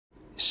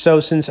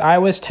So since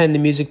iOS 10, the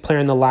music player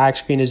on the lock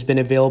screen has been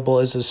available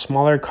as a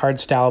smaller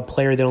card style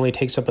player that only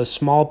takes up a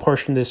small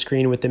portion of the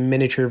screen with the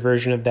miniature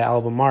version of the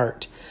album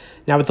art.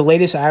 Now with the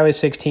latest iOS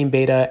 16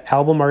 beta,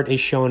 album art is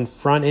shown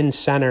front and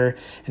center,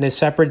 and a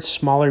separate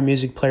smaller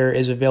music player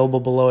is available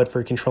below it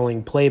for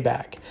controlling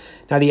playback.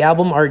 Now the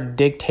album art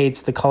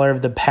dictates the color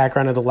of the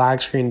background of the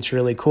lock screen. It's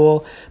really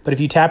cool, but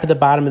if you tap at the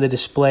bottom of the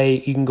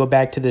display, you can go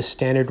back to the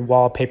standard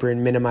wallpaper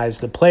and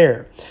minimize the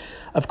player.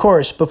 Of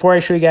course, before I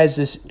show you guys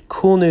this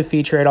cool new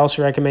feature, I'd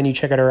also recommend you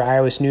check out our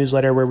iOS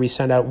newsletter where we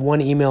send out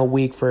one email a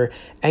week for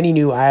any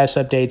new iOS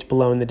updates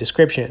below in the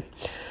description.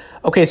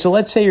 Okay, so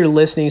let's say you're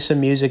listening to some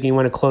music and you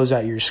want to close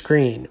out your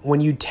screen. When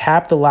you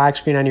tap the lock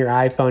screen on your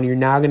iPhone, you're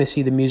now going to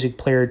see the music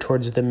player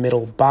towards the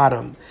middle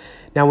bottom.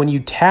 Now, when you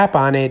tap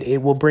on it,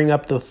 it will bring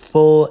up the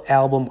full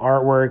album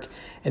artwork,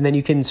 and then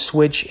you can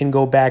switch and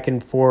go back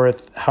and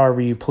forth however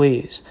you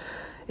please.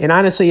 And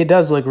honestly, it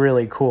does look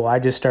really cool. I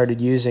just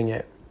started using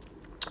it.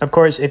 Of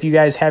course, if you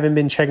guys haven't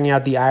been checking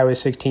out the iOS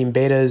 16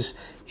 betas,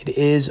 it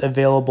is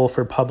available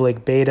for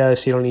public beta,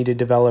 so you don't need a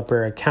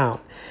developer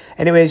account.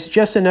 Anyways,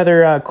 just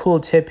another cool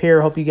tip here.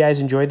 Hope you guys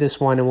enjoyed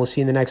this one, and we'll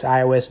see you in the next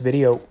iOS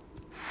video.